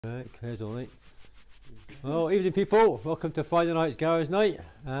Right, okay, all right. Well, evening people, welcome to Friday night's garage night.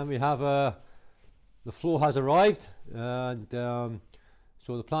 We have the floor has arrived, and so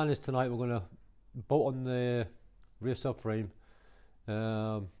the plan is tonight we're going to bolt on the rear subframe,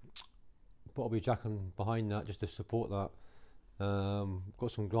 but I'll be jacking behind that just to support that. Got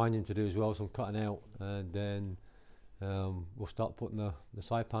some grinding to do as well, some cutting out, and then we'll start putting the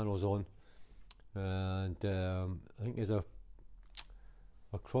side panels on. And I think there's a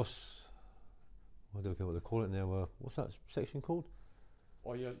cross, I don't know what they call it now, what's that section called?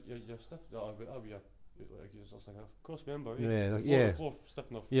 Oh, your stiff, that'll be just like a cross member, floor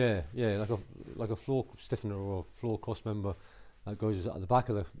stiffener. Yeah, like a floor stiffener or a floor cross member that goes at the back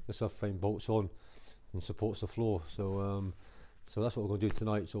of the subframe, bolts on and supports the floor. So so that's what we're going to do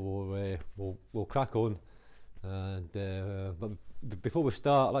tonight. So we'll crack on. And but before we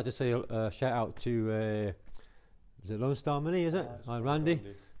start, I'd like to say a shout out to is it Lone Star Mini, is it? Randy.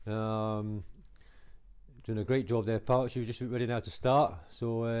 Doing a great job there, Parks. You're just ready now to start.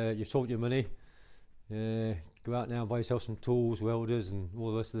 So you've sold your money. Go out now and buy yourself some tools, welders and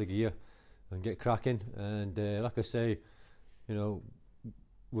all the rest of the gear and get cracking. And like I say, you know,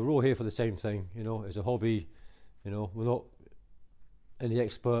 we're all here for the same thing, you know, it's a hobby, you know, we're not any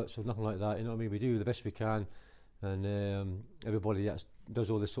experts or nothing like that, you know what I mean? We do the best we can, and everybody that does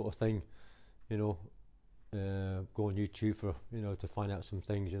all this sort of thing, you know, go on YouTube for, you know, to find out some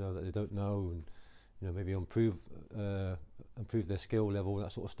things, you know, that they don't know, and you know, maybe improve their skill level,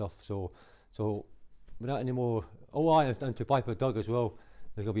 that sort of stuff. So without any more, and to Piper Doug as well,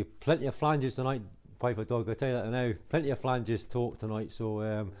 there's going to be plenty of flanges tonight, Piper Doug, I tell you that now, plenty of flanges talk tonight.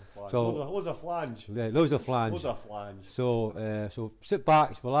 So Loads of flange. Yeah, loads of flange. Loads of flange. So sit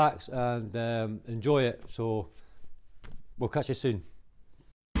back, relax, and enjoy it. So we'll catch you soon.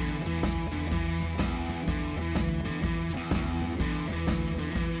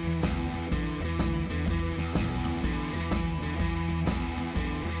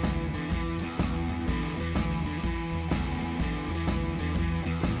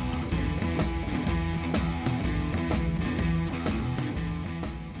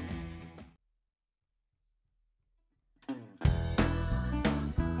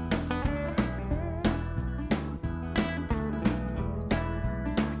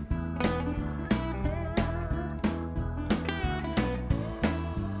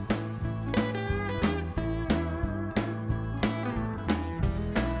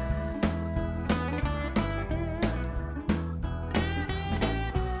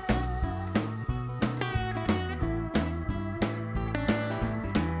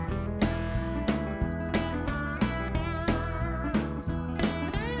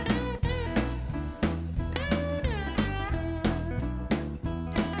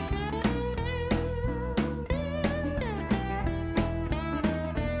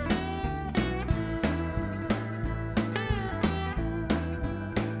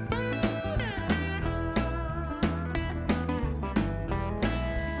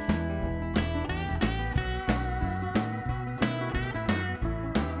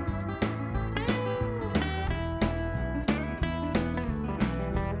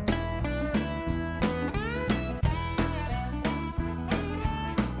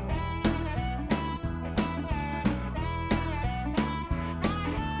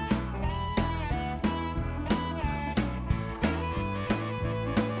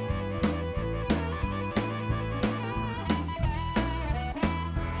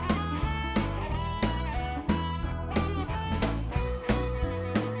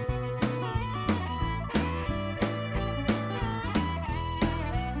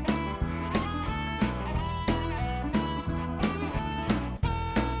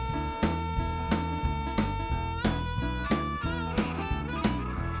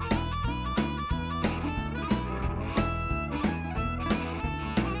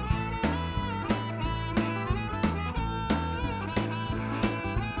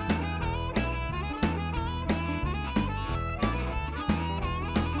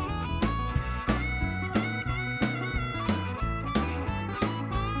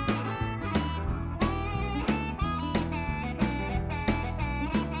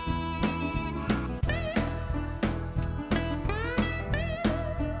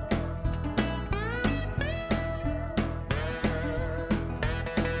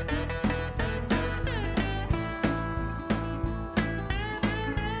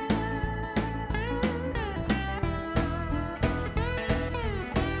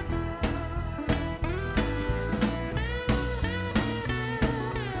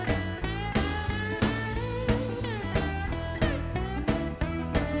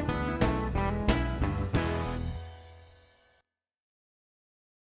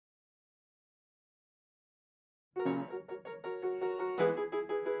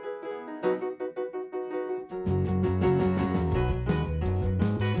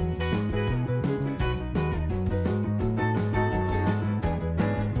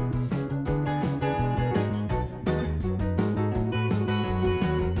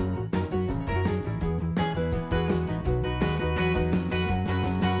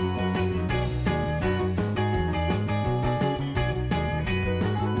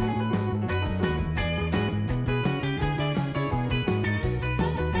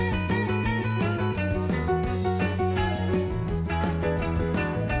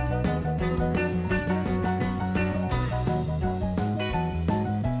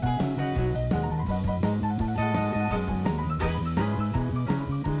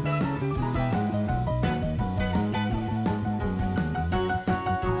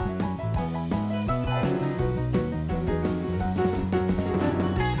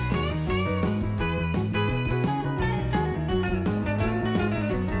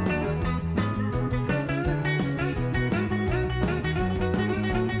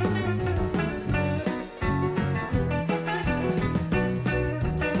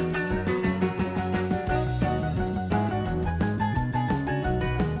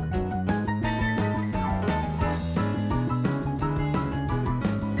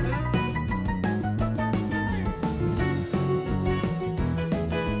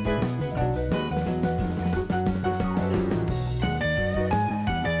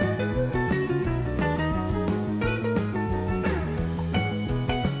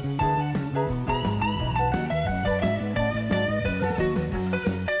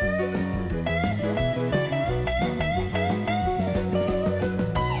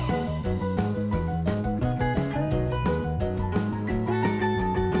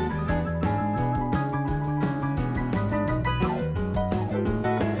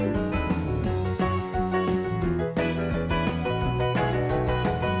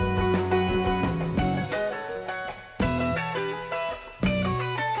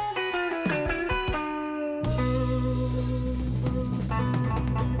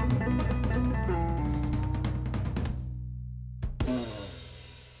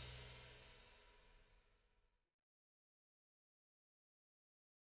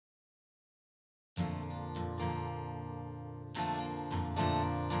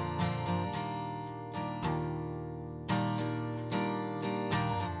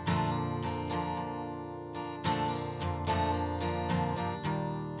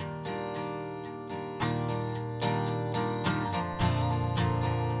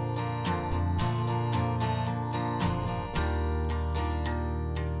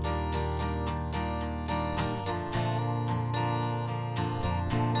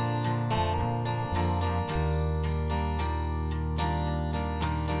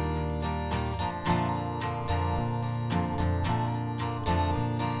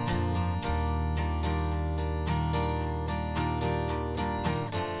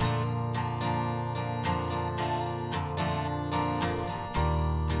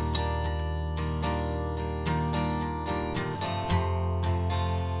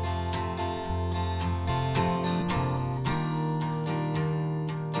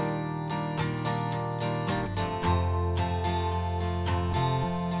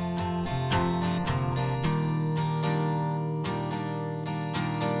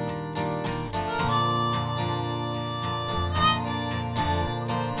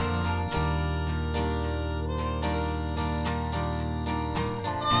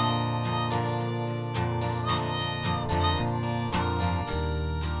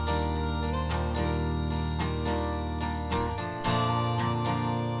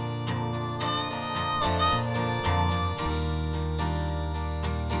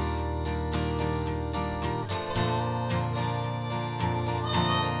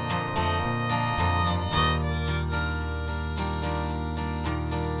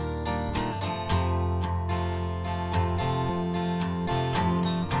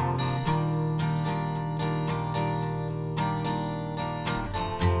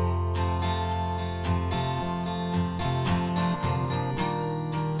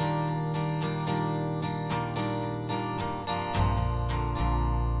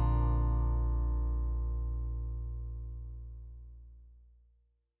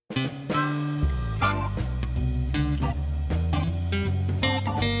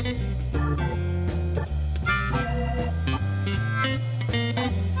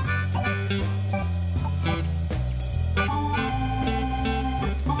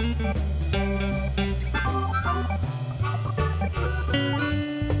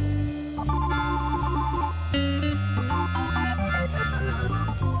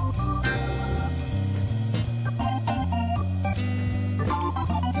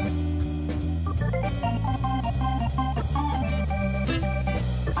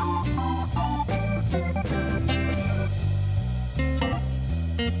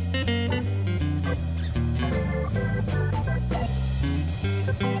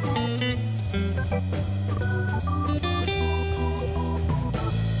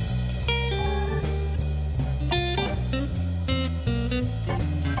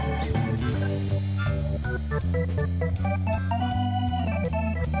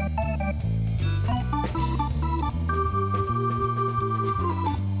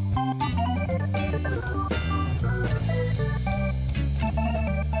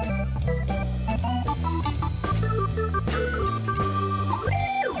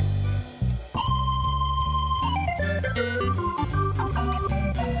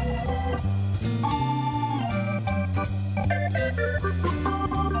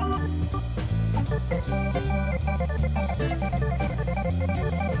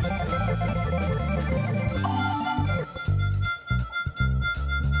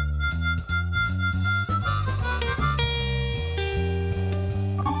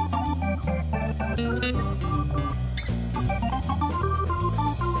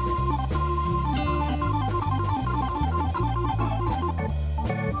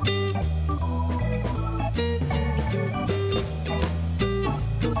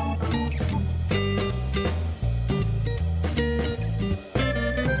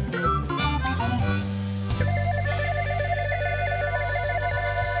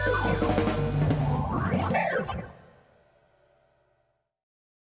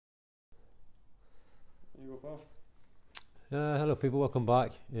 Hello people, welcome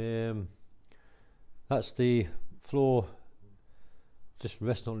back. That's the floor just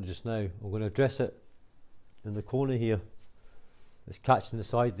resting on it just now. I'm going to address it in the corner here. It's catching the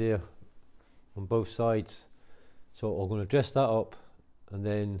side there on both sides. So I'm going to dress that up, and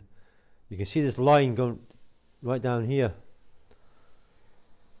then you can see this line going right down here.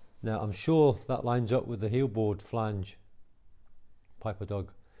 Now I'm sure that lines up with the heelboard flange, Piper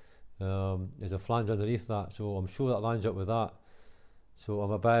Dog. There's a flange underneath that, so I'm sure that lines up with that. So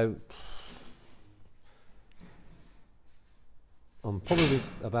I'm probably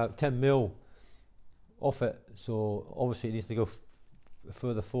about 10 mil off it, so obviously it needs to go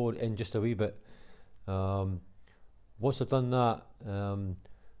further forward in just a wee bit. Once I've done that, then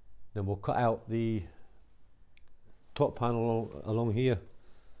we'll cut out the top panel along here.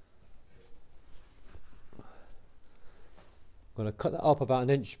 I'm going to cut that up about 1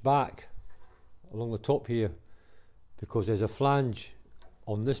 inch back along the top here, because there's a flange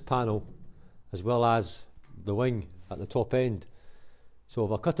on this panel as well as the wing at the top end. So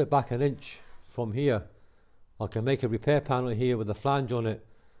if I cut it back 1 inch from here, I can make a repair panel here with a flange on it,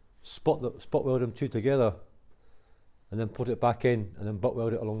 spot weld them two together, and then put it back in and then butt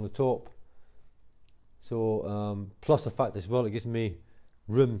weld it along the top. So plus the fact as well, it gives me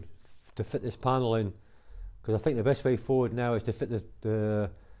room to fit this panel in, because I think the best way forward now is to fit the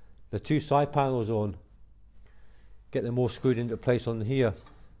two side panels on, get them all screwed into place on here,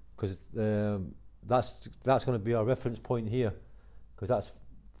 because that's going to be our reference point here, because that's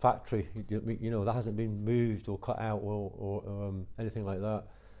factory. You know, that hasn't been moved or cut out or anything like that.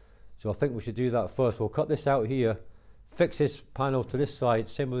 So I think we should do that first. We'll cut this out here, fix this panel to this side,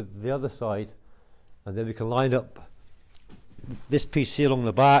 same with the other side, and then we can line up this piece here along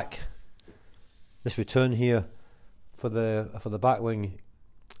the back, this return here for the back wing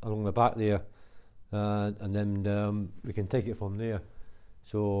along the back there, and then we can take it from there.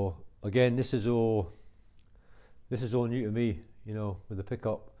 So again, this is all new to me, you know, with the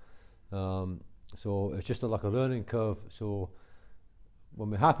pickup. So it's just like a learning curve. So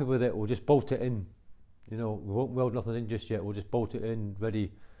when we're happy with it, we'll just bolt it in. You know, we won't weld nothing in just yet. We'll just bolt it in,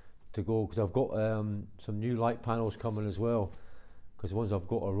 ready to go. Because I've got some new light panels coming as well, because the ones I've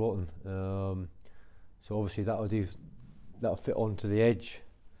got are rotten. So obviously that'll fit onto the edge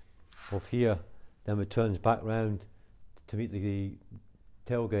of here, then it turns back round to meet the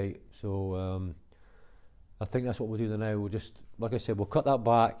tailgate. So I think that's what we'll do now. We'll just, like I said, we'll cut that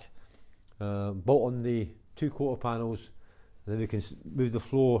back, bolt on the 2/4 panels, and then we can move the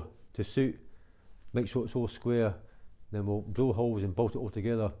floor to suit, make sure it's all square. Then we'll drill holes and bolt it all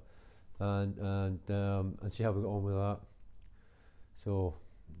together, and see how we get on with that. So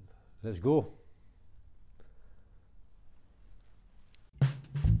let's go.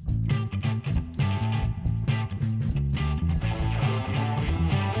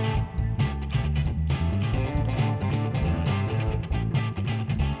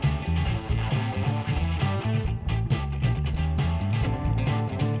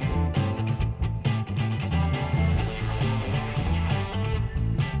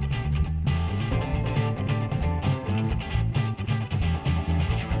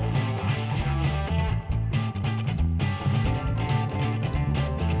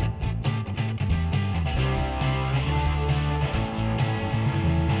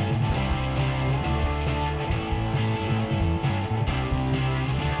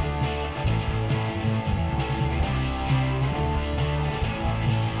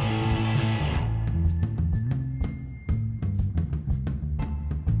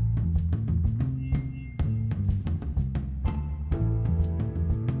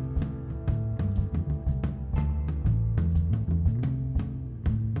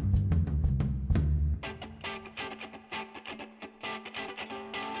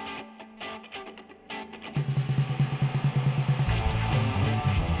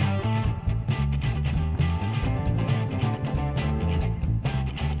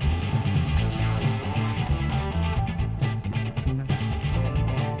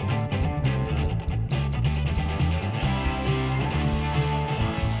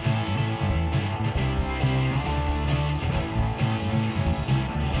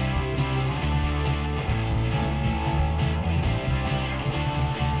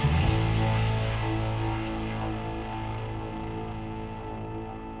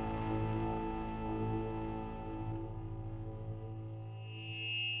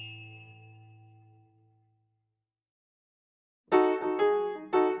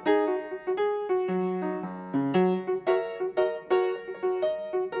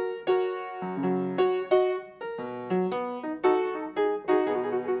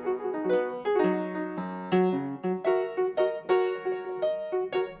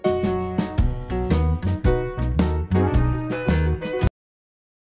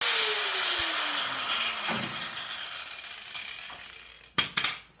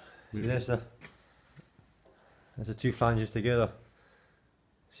 There's the two flanges together.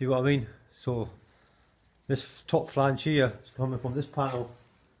 See what I mean? So this top flange here is coming from this panel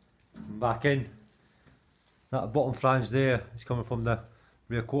and back in. That bottom flange there is coming from the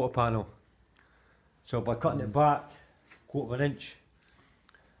rear quarter panel. So by cutting it back 1/4 of an inch,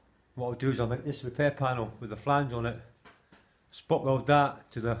 what I'll do is I'll make this repair panel with the flange on it, spot weld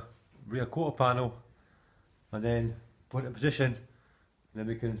that to the rear quarter panel, and then put it in position, and then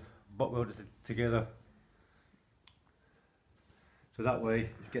we can butt weld it together. So that way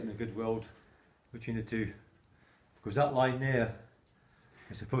it's getting a good weld between the two, because that line there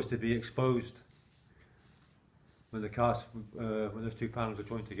is supposed to be exposed when the cast, when those two panels are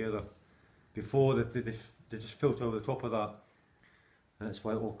joined together. Before they just filter over the top of that, and that's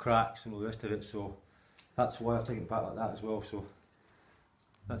why it all cracks and all the rest of it. So that's why I've taken it back like that as well. So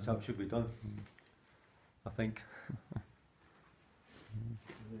that's how it should be done, I think.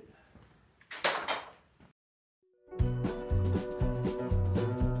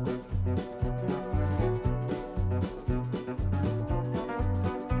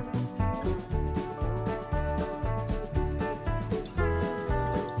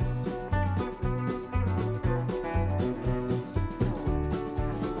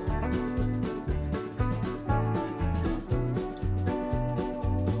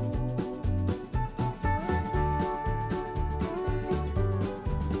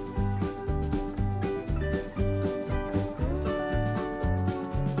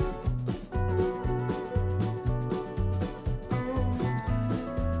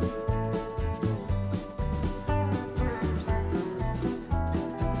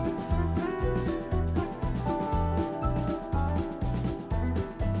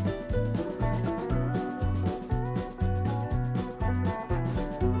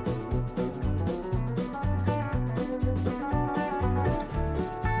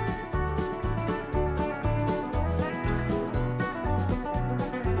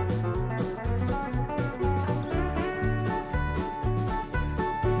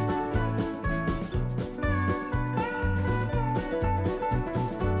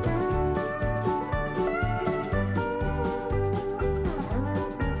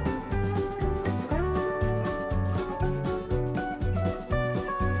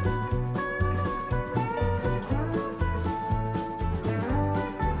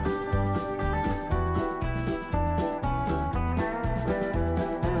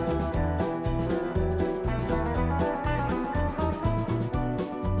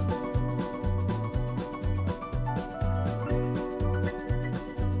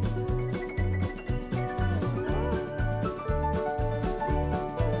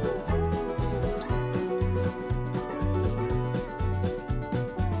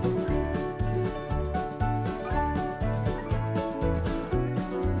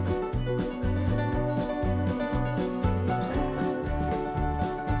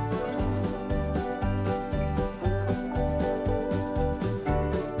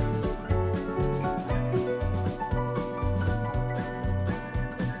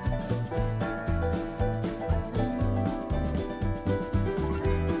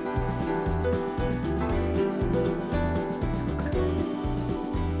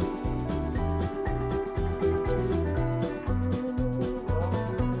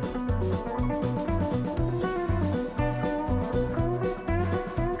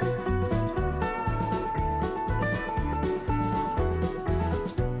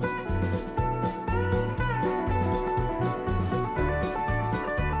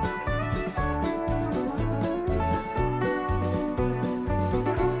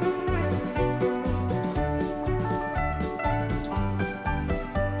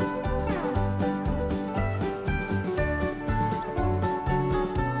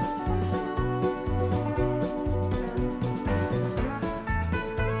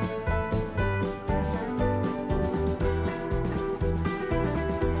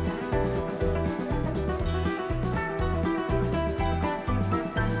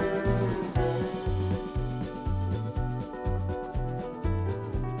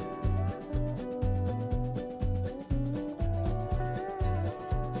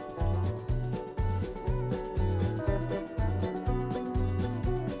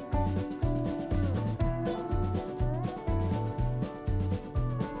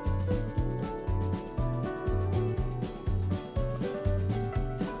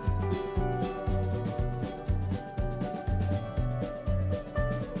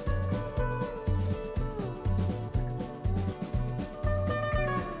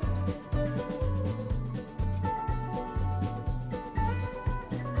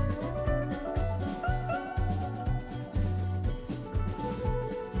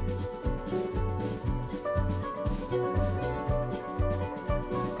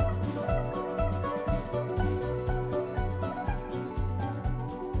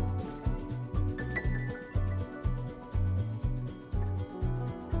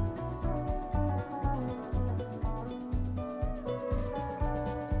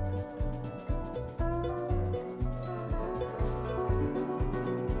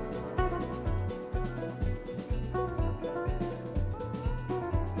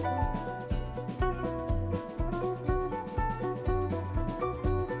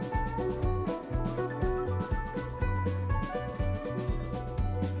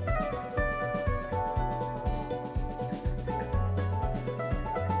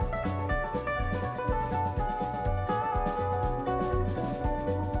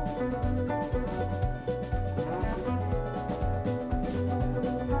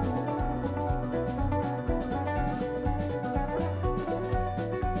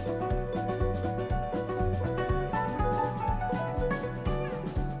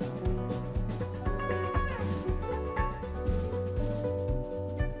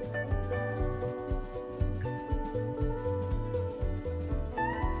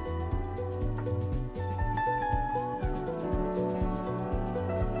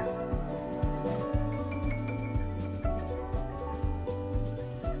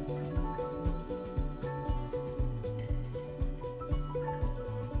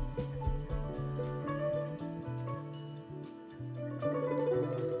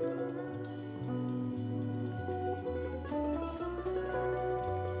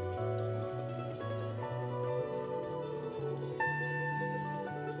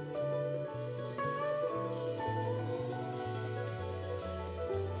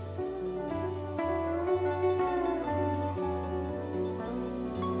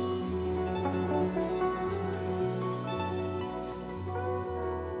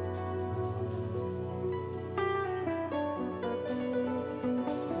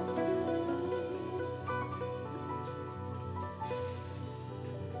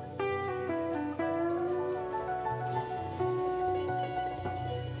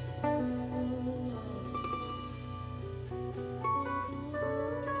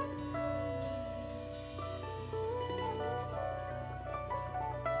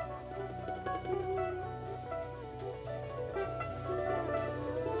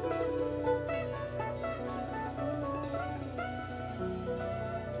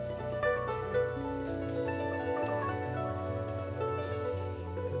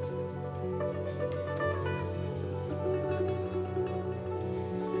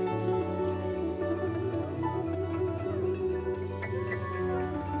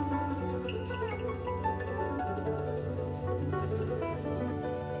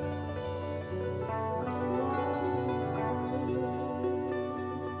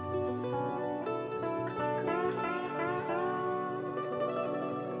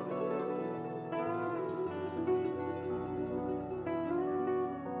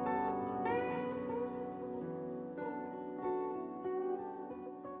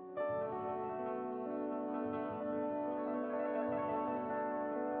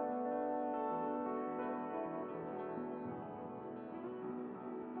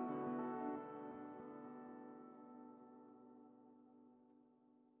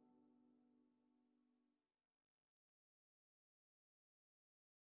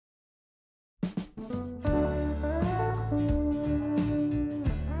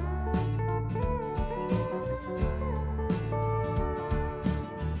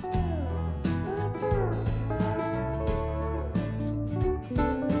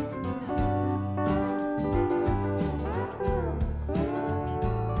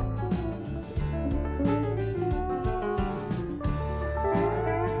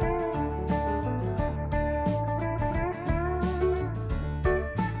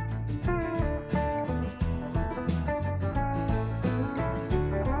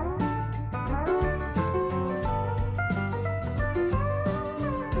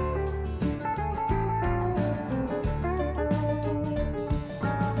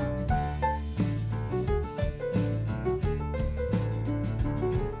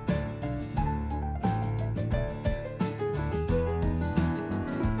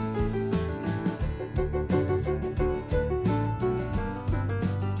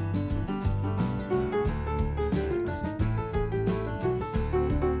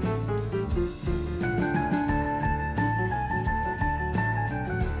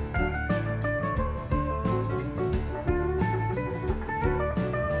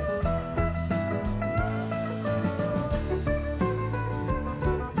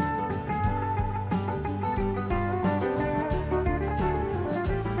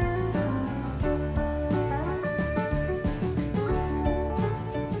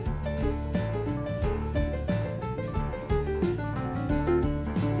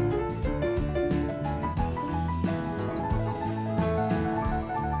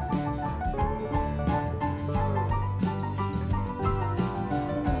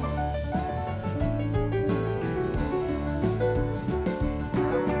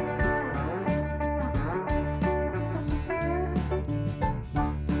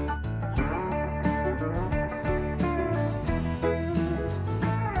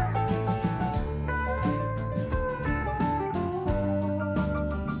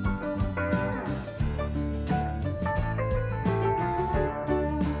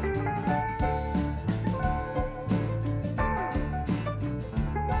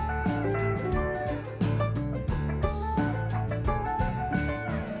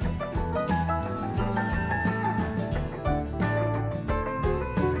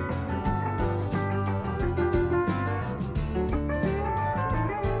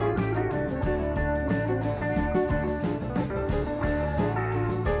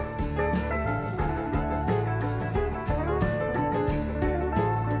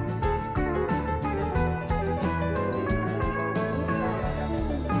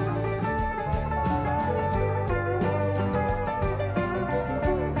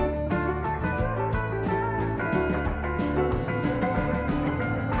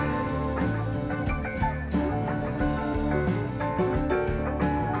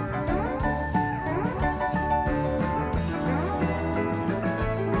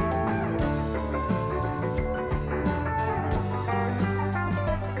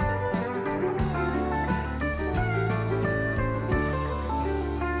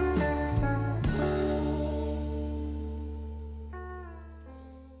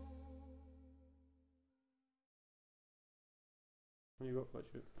 go for that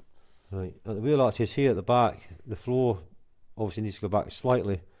shoot. Right, at the wheel arches here at the back, the floor obviously needs to go back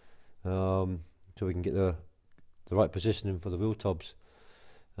slightly, so we can get the right positioning for the wheel tubs.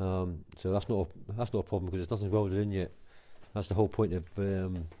 So that's not a problem because there's nothing welded in yet. That's the whole point of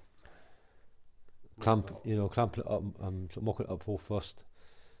clamping it up and mocking it up full first,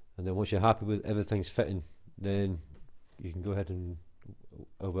 and then once you're happy with everything's fitting, then you can go ahead and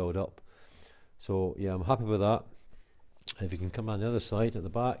weld up. So yeah, I'm happy with that. If you can come around the other side at the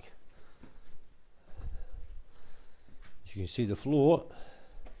back, as you can see the floor,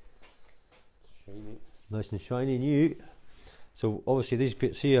 Shiny. nice and shiny, new. So obviously these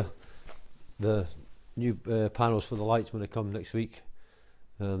bits here, the new panels for the lights when they come next week,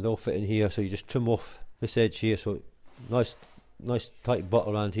 they'll fit in here. So you just trim off this edge here, so nice tight butt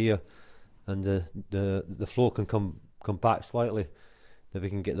around here, and the floor can come back slightly. Then we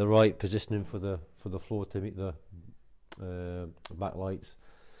can get the right positioning for the floor to meet the back lights.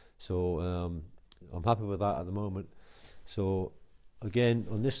 So I'm happy with that at the moment. So again,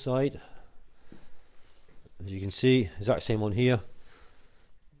 on this side, as you can see, exact same on here.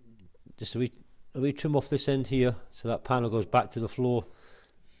 Just a wee trim off this end here, so that panel goes back to the floor.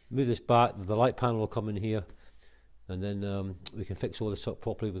 Move this back, the light panel will come in here, and then we can fix all this up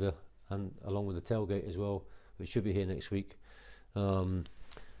properly with and along with the tailgate as well, which should be here next week. And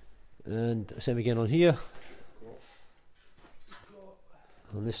same again on here.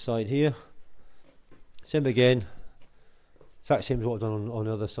 On this side here, same again. Exact same as what I've done on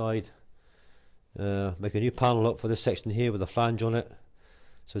the other side. Make a new panel up for this section here with a flange on it,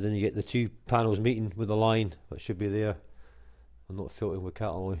 so then you get the two panels meeting with the line that should be there. I'm not filtering with cat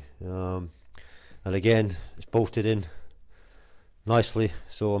alloy, and again it's bolted in nicely,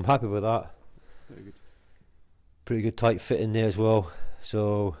 so I'm happy with that. Very good. Pretty good tight fit in there as well.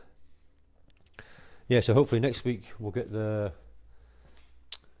 So yeah, so hopefully next week we'll get the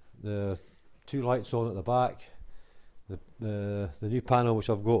two lights on at the back, the new panel which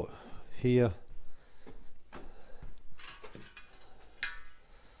I've got here.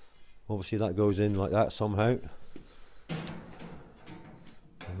 Obviously that goes in like that somehow.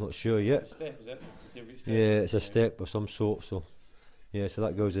 I'm not sure yet. Step, is it? Yeah, it's a step of some sort. So yeah, so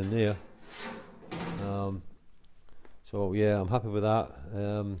that goes in there. So yeah, I'm happy with that.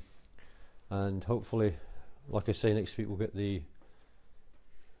 And hopefully, like I say, next week we'll get the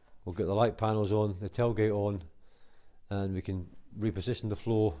light panels on, the tailgate on, and we can reposition the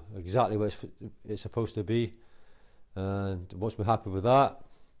floor exactly where it's supposed to be. And once we're happy with that,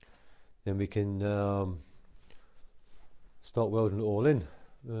 then we can start welding it all in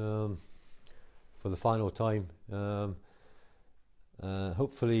for the final time.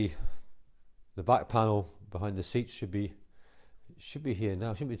 Hopefully the back panel behind the seats should be here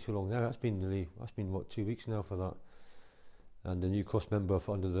now. It shouldn't be too long now. That's been what, 2 weeks now for that. And the new cross member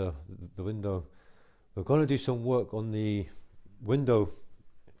for under the window. We're going to do some work on the window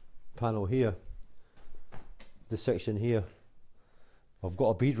panel here, this section here. I've got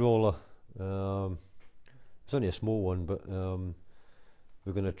a bead roller. It's only a small one, but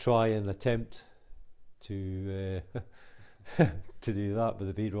we're going to try and attempt to to do that with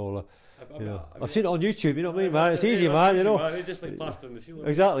the bead roller. I've seen it on YouTube. You know what I mean, man? It's easy, man. You know, it's just like plaster on the ceiling.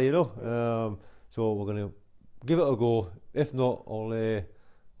 Exactly. You know. So we're going to give it a go. If not,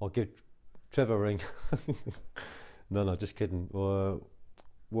 I'll give Trevor a ring. No, just kidding.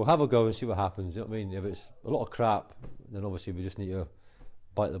 We'll have a go and see what happens. You know what I mean? If it's a lot of crap, then obviously we just need to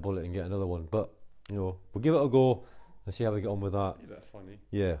bite the bullet and get another one. But you know, we'll give it a go and see how we get on with that. Yeah, that's funny.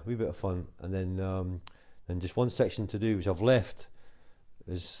 Yeah, a wee bit of fun, and then just one section to do, which I've left,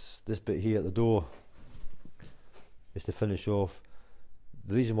 is this bit here at the door, is to finish off.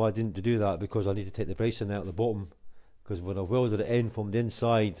 The reason why I didn't do that, because I need to take the bracing out at the bottom, because when I've welded it in from the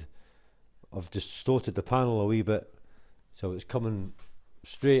inside, I've distorted the panel a wee bit, so it's coming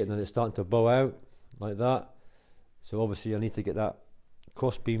straight and then it's starting to bow out like that. So obviously I need to get that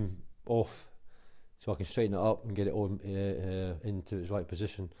cross beam off so I can straighten it up and get it all into its right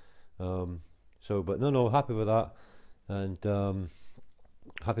position. But no, happy with that, and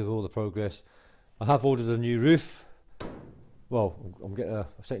happy with all the progress. I have ordered a new roof. Well, I'm getting a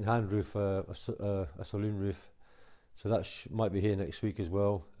second-hand roof, a saloon roof, so that might be here next week as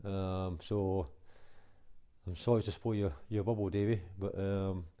well. So I'm sorry to spoil your bubble, Davey, but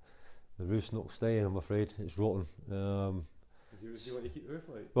the roof's not staying, I'm afraid. It's rotten. Do you want to keep the roof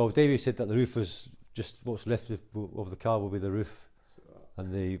like? Well, Davey said that the roof was just what's left of the car will be the roof,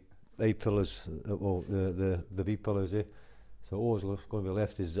 and the A pillars, well, the B pillars here. So all that's going to be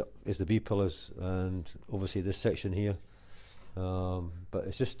left is the B pillars, and obviously this section here. But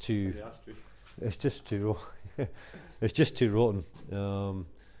it's just too raw. it's just too rotten.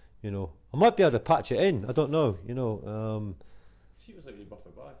 You know, I might be able to patch it in. I don't know. You know. See what's like you buff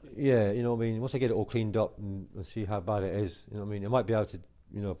it back. Yeah, you know what I mean. Once I get it all cleaned up and see how bad it is, you know what I mean. I might be able to,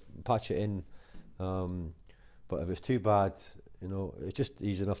 you know, patch it in. But if it's too bad, you know, it's just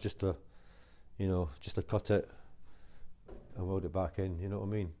easy enough just to, you know, just to cut it and weld it back in. You know what I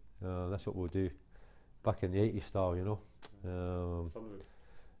mean. That's what we'll do. Back in the 80s style, you know.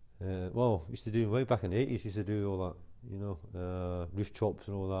 Well, used to do way back in the 80s. Used to do all that, you know, roof chops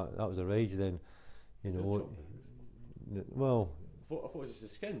and all that. That was a rage then, you know. Well, I thought it was just the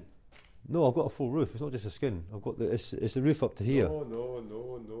skin. no, I've got a full roof. It's not just a skin. I've got it's the roof up to here. No.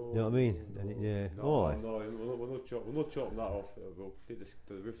 You know what I mean? Yeah. No, we're not chopping that off. We'll take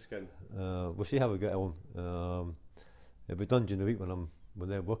the roof skin. We'll see how we get on. It'll be done during the week when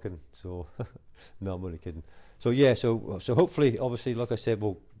they're working. So no, I'm only kidding. So yeah, so hopefully, obviously, like I said,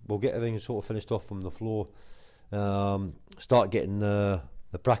 we'll get everything sort of finished off from the floor. Start getting the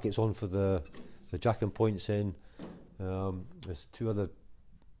brackets on for the jacking points in. There's two other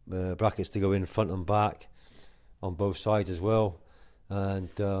brackets to go in front and back on both sides as well, and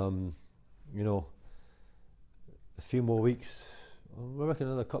you know, a few more weeks. I reckon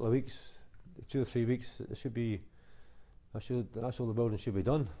another couple of weeks, 2 or 3 weeks. It should be. That's all the building should be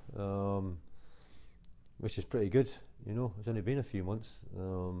done, which is pretty good. You know, it's only been a few months,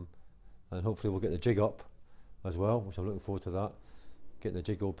 and hopefully we'll get the jig up as well, which I'm looking forward to that. Getting the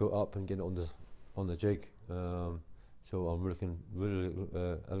jig all built up and getting it on the jig. So I'm really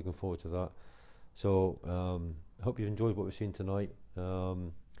looking forward to that. So I hope you've enjoyed what we've seen tonight,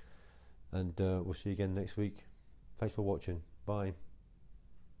 and we'll see you again next week. Thanks for watching. Bye.